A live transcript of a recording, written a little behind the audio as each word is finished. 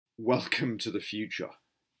welcome to the future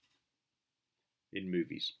in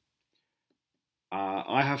movies.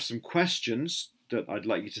 I have some questions that I'd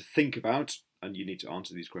like you to think about, and you need to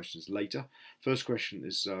answer these questions later. First question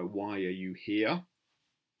is, why are you here?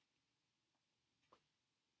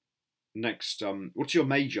 Next, what's your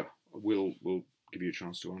major? We'll give you a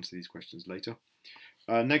chance to answer these questions later.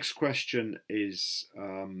 Next question is,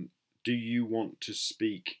 do you want to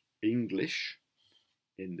speak English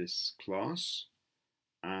in this class?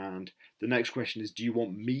 And the next question is, do you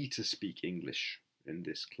want me to speak English in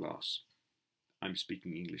this class? I'm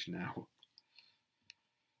speaking English now.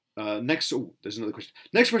 There's another question.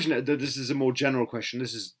 Next question, this is a more general question.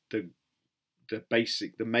 This is the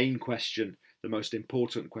main question, the most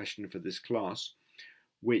important question for this class,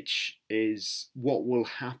 which is, what will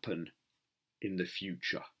happen in the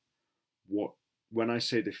future? When I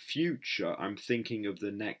say the future, I'm thinking of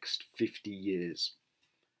the next 50 years.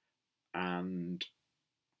 And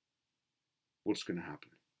what's going to happen?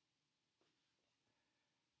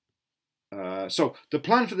 So the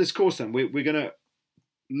plan for this course then, we're going to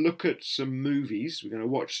look at some movies. We're going to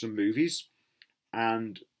watch some movies,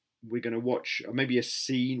 and we're going to watch maybe a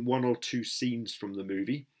scene, one or two scenes from the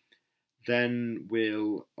movie. Then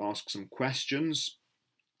we'll ask some questions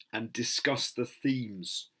and discuss the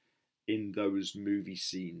themes in those movie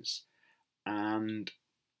scenes. And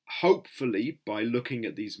hopefully, by looking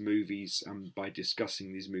at these movies and by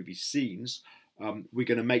discussing these movie scenes, we're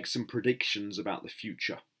going to make some predictions about the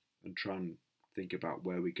future and try and think about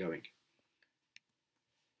where we're going.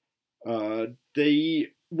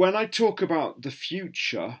 When I talk about the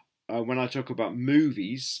future, when I talk about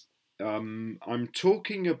movies, I'm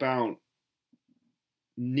talking about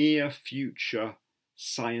near future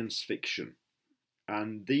science fiction.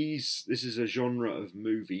 And this is a genre of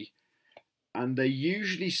movie, and they're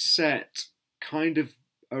usually set kind of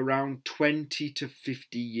around 20 to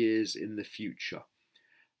 50 years in the future.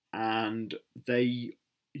 And they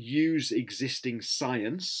use existing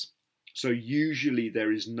science. So usually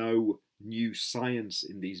there is no new science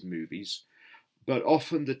in these movies, but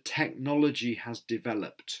often the technology has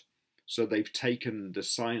developed. So they've taken the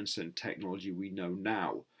science and technology we know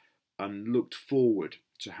now and looked forward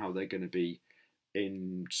to how they're going to be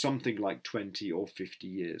in something like 20 or 50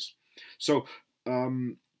 years. So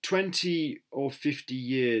 20 or 50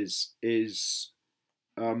 years is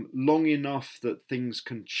long enough that things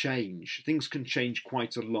can change. Things can change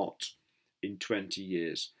quite a lot in 20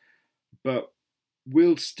 years, but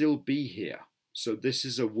we'll still be here. So this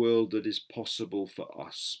is a world that is possible for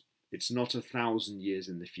us. It's not 1,000 years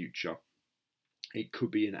in the future. It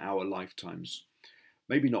could be in our lifetimes.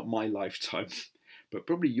 Maybe not my lifetime, but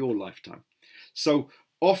probably your lifetime. So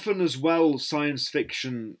often as well, science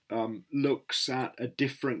fiction looks at a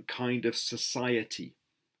different kind of society.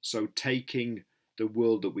 So taking the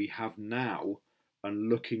world that we have now and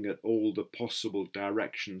looking at all the possible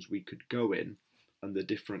directions we could go in and the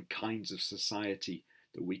different kinds of society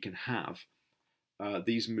that we can have,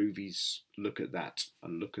 these movies look at that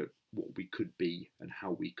and look at what we could be and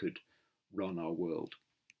how we could run our world.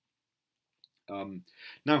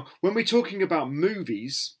 Now, when we're talking about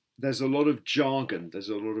movies, there's a lot of jargon, there's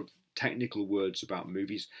a lot of technical words about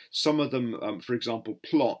movies. Some of them, for example,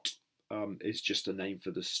 plot is just a name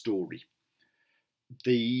for the story.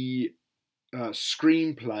 The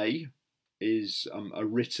screenplay is a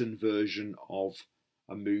written version of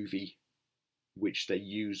a movie which they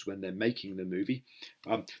use when they're making the movie.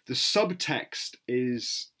 The subtext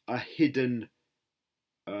is a hidden,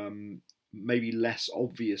 maybe less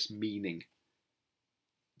obvious meaning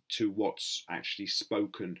to what's actually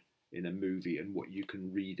spoken in a movie and what you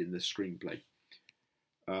can read in the screenplay.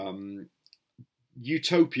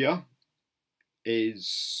 Utopia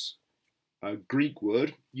is a Greek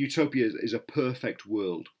word. Utopia is a perfect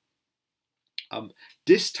world.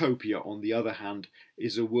 Dystopia, on the other hand,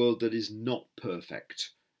 is a world that is not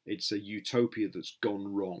perfect. It's a utopia that's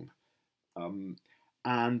gone wrong.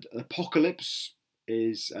 And apocalypse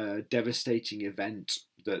is a devastating event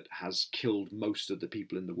that has killed most of the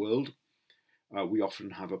people in the world. We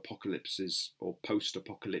often have apocalypses or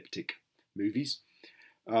post-apocalyptic movies.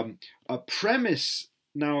 The premise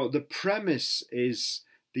is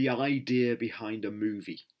the idea behind a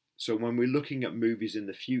movie. So when we're looking at movies in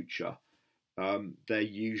the future, they're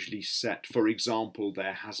usually set, for example,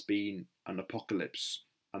 there has been an apocalypse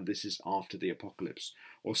and this is after the apocalypse,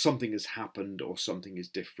 or something has happened, or something is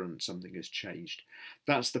different, something has changed.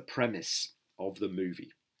 That's the premise of the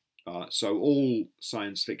movie. So all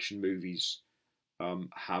science fiction movies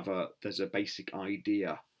there's a basic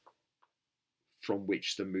idea from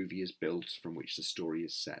which the movie is built, from which the story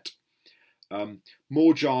is set.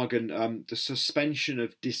 More jargon, the suspension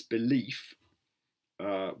of disbelief,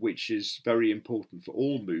 which is very important for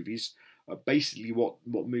all movies. Basically, what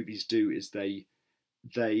movies do is they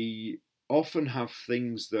often have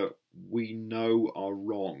things that we know are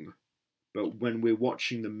wrong, but when we're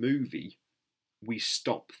watching the movie, we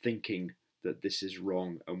stop thinking that this is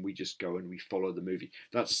wrong and we just go and we follow the movie.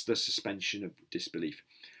 That's the suspension of disbelief.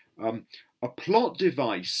 A plot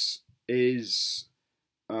device is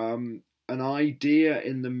an idea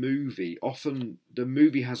in the movie. Often the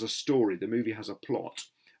movie has a story, the movie has a plot,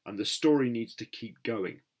 and the story needs to keep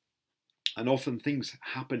going. And often things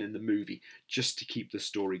happen in the movie just to keep the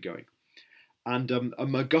story going. And a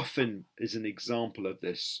MacGuffin is an example of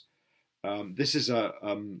this. This is a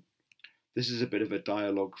bit of a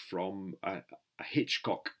dialogue from a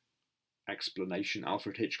Hitchcock explanation,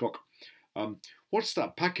 Alfred Hitchcock. What's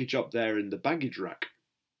that package up there in the baggage rack?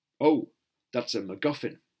 Oh, that's a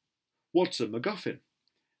MacGuffin. What's a MacGuffin?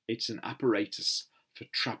 It's an apparatus for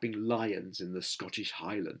trapping lions in the Scottish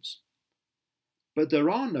Highlands. But there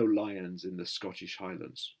are no lions in the Scottish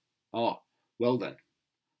Highlands. Ah, well then,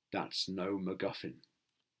 that's no MacGuffin.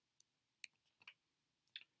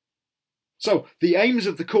 So the aims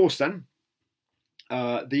of the course then.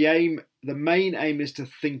 The main aim is to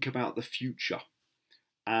think about the future.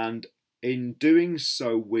 And in doing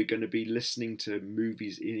so, we're going to be listening to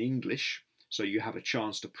movies in English. So you have a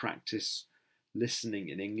chance to practice listening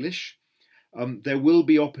in English. There will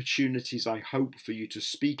be opportunities, I hope, for you to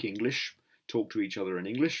speak English, talk to each other in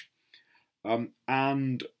English.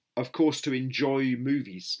 And of course, to enjoy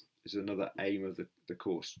movies is another aim of the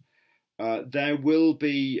course. There will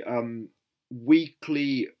be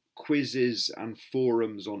weekly quizzes and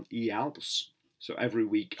forums on eAlps. So every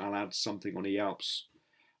week I'll add something on eAlps.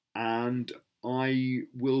 And I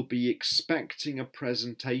will be expecting a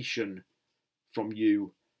presentation from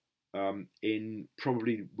you in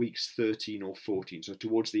probably weeks 13 or 14. So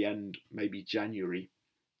towards the end, maybe January,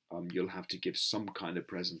 you'll have to give some kind of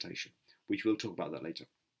presentation, which we'll talk about that later.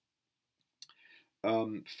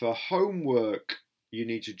 For homework, you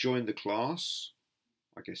need to join the class.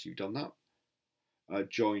 I guess you've done that.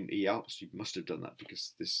 Join eAlps. You must have done that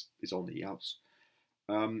because this is on eAlps.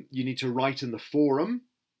 You need to write in the forum,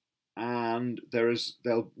 and there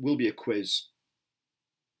will be a quiz.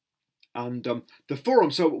 And the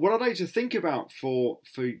forum. So what I'd like to think about for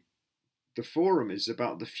the forum is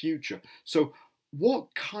about the future. So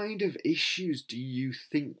what kind of issues do you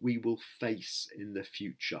think we will face in the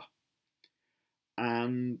future?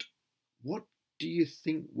 And what do you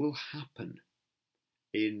think will happen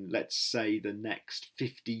in, let's say, the next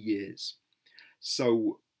 50 years?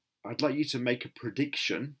 So I'd like you to make a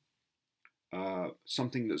prediction,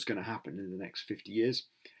 something that's going to happen in the next 50 years.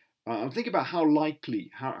 And think about how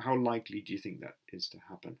likely do you think that is to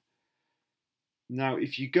happen? Now,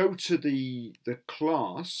 if you go to the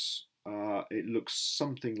class, it looks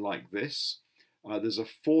something like this. There's a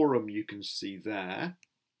forum you can see there,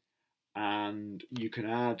 and you can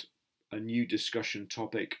add a new discussion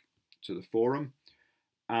topic to the forum.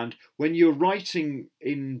 And when you're writing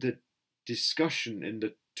in the discussion, in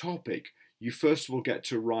the topic, you first of all get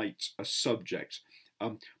to write a subject.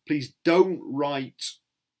 Please don't write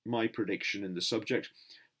my prediction in the subject.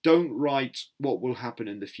 Don't write what will happen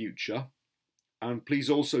in the future. And please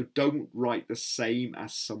also don't write the same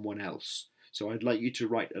as someone else. So I'd like you to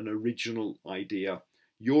write an original idea,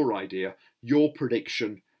 your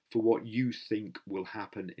prediction for what you think will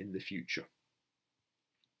happen in the future.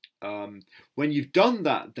 When you've done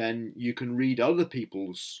that, then you can read other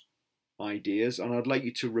people's ideas, and I'd like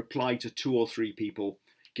you to reply to 2 or 3 people,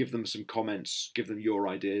 give them some comments, give them your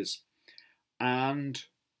ideas, and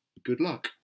good luck.